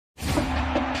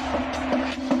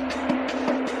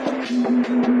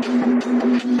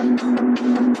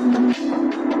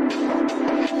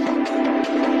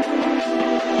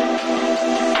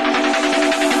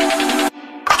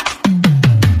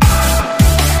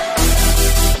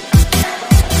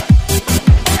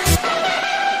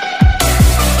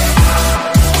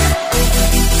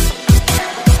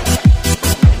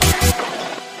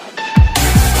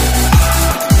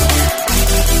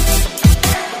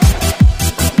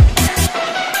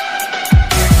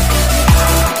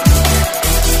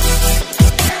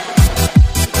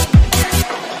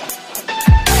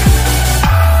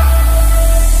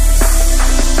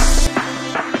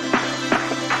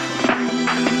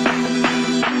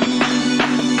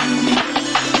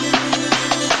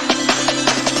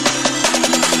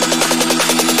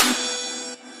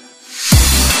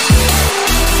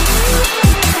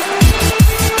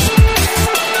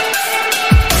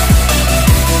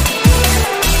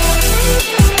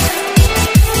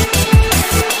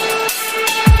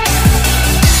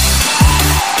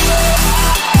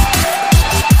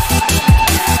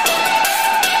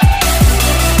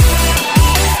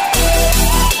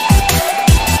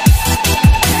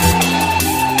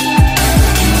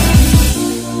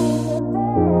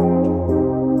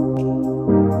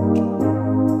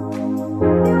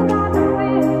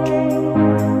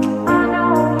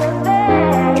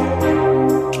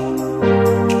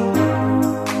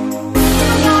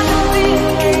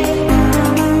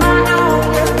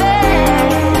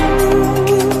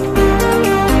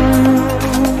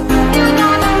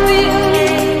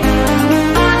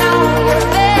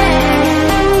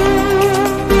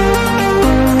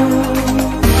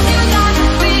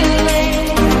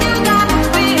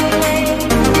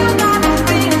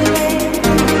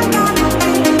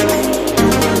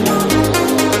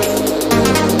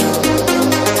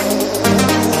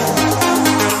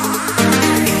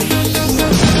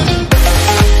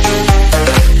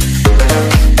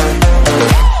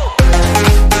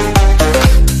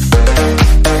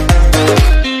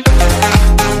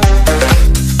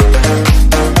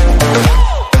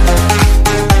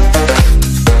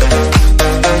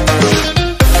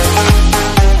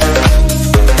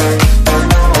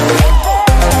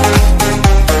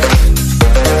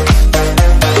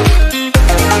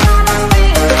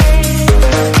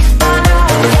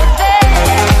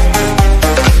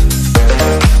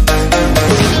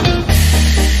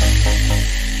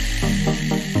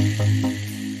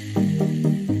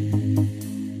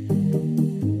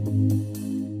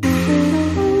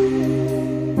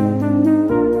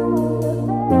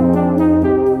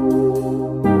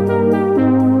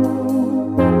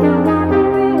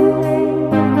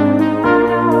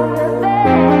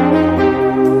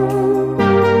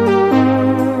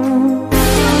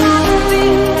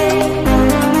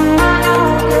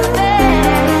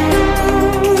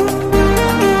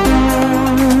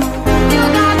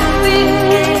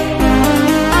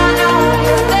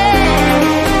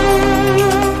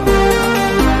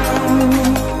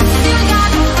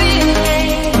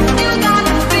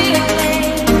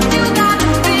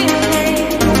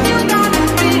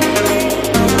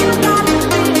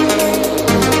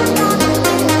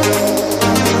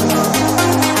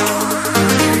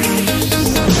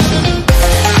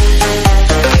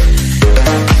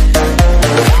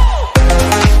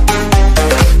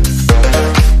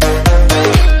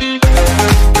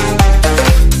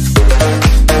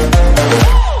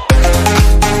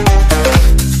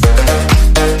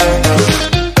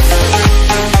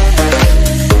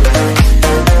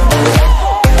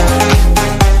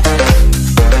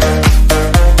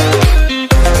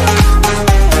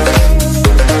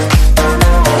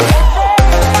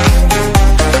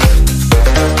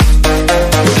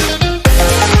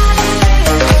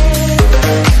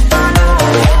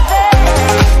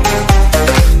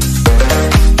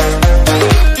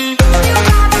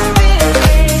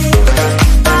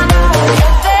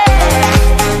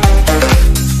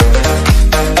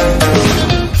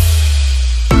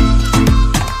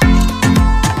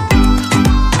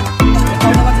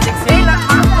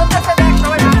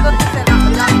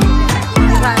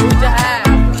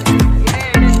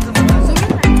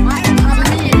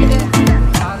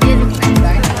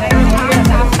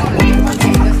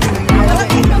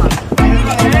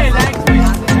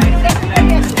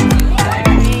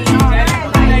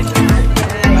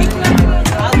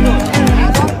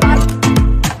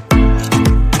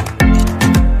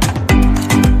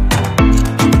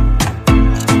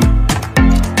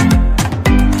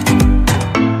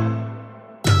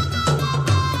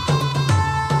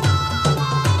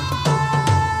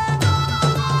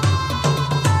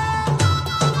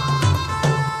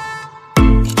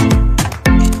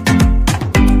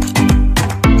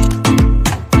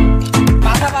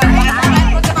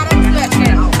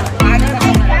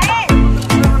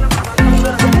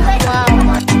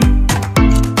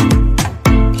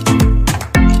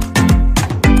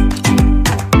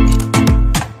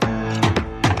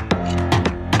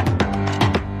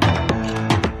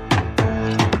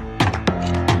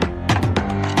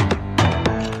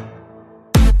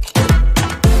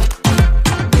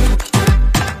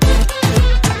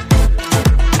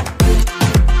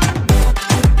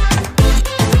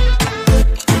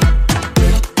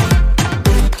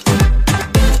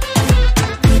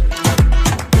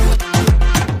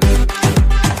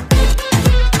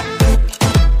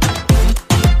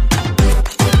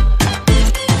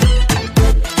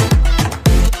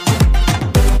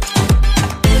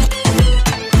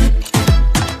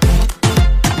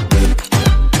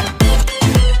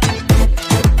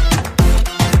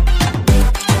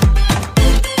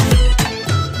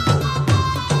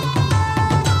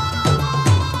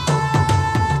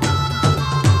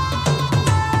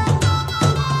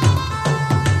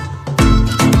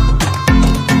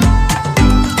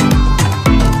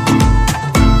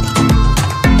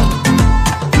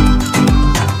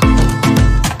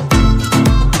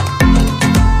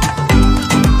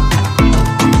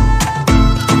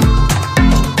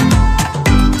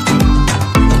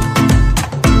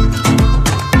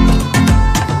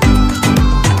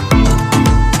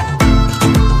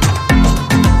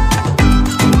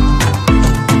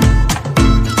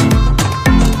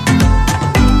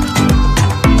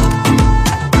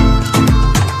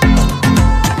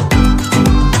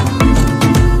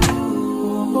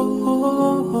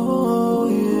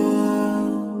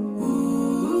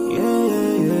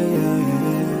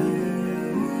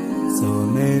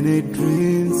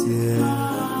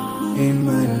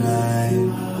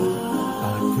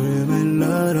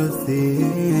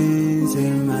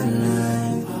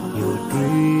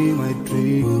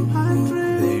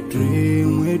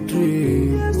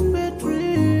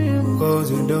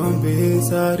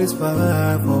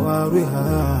satisfied for what we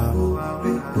have.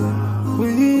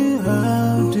 We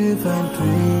have different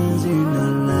dreams in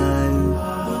our life.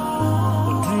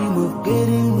 We dream of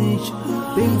getting rich,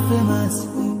 being famous,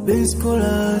 being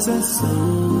scholars and so.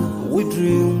 We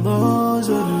dream those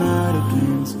ordinary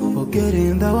dreams,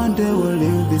 forgetting that one day we'll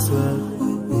leave this world.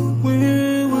 We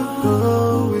will go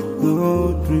with no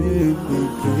dream,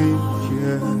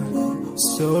 yeah.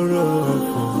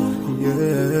 Sorrowful,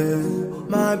 yeah.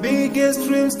 My biggest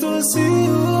dreams to see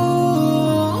you,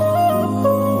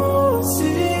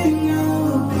 seeing you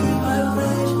be my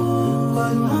friend,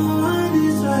 but no one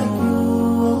is like you.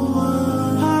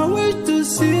 I wish to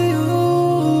see you,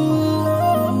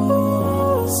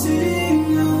 seeing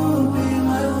you be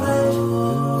my friend,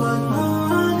 but no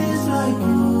one is like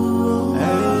you.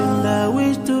 And I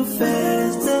wish to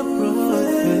face the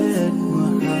prophet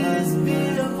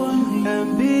and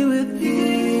be with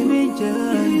him in Jannah.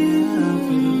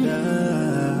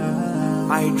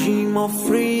 I dream of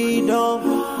freedom,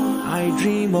 I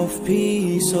dream of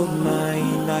peace of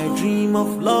mind, I dream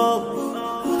of love,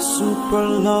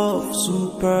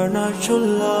 supernatural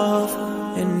love,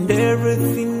 and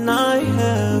everything I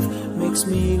have makes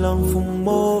me long for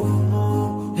more.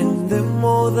 And the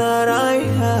more that I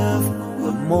have,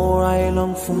 the more I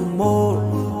long for more.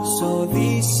 So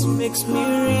this makes me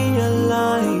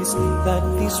realize that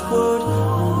this world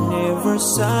will never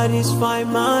satisfy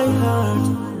my heart,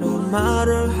 no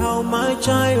matter how much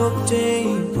I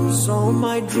obtain. So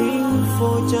my dream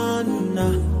for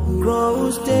Jannah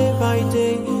grows day by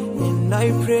day, and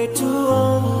I pray to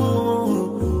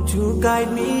Allah to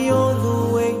guide me all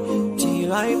the way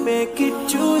till I make it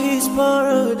to His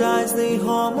paradise, the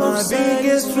home of my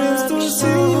biggest dreams to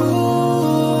see you.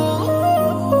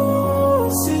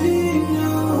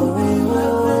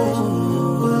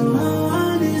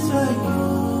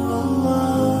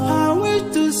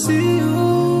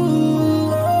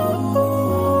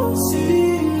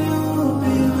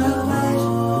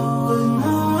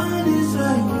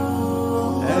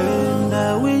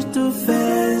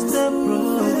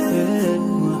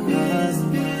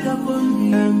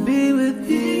 And be with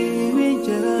him in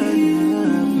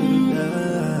Jannah.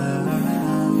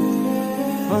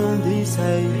 On this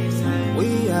side,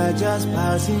 we are just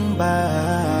passing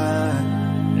by,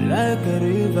 like a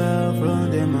river from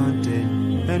the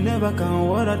mountain, and never can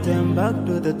water turn back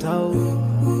to the town.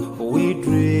 We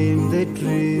dream the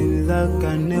dreams that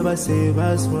can never save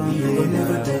us from the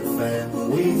never take fire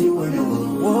with you whenever.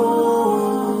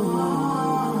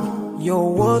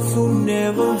 Your words will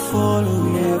never follow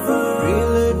you,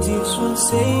 relatives will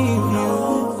save you,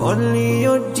 only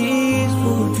your deeds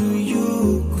will do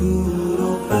you good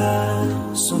or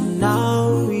bad. So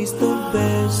now is the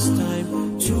best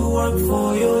time to work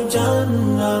for your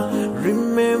Jannah.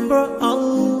 Remember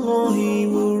Allah, He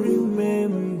will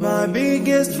remember. My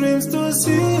biggest dreams to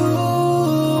see you.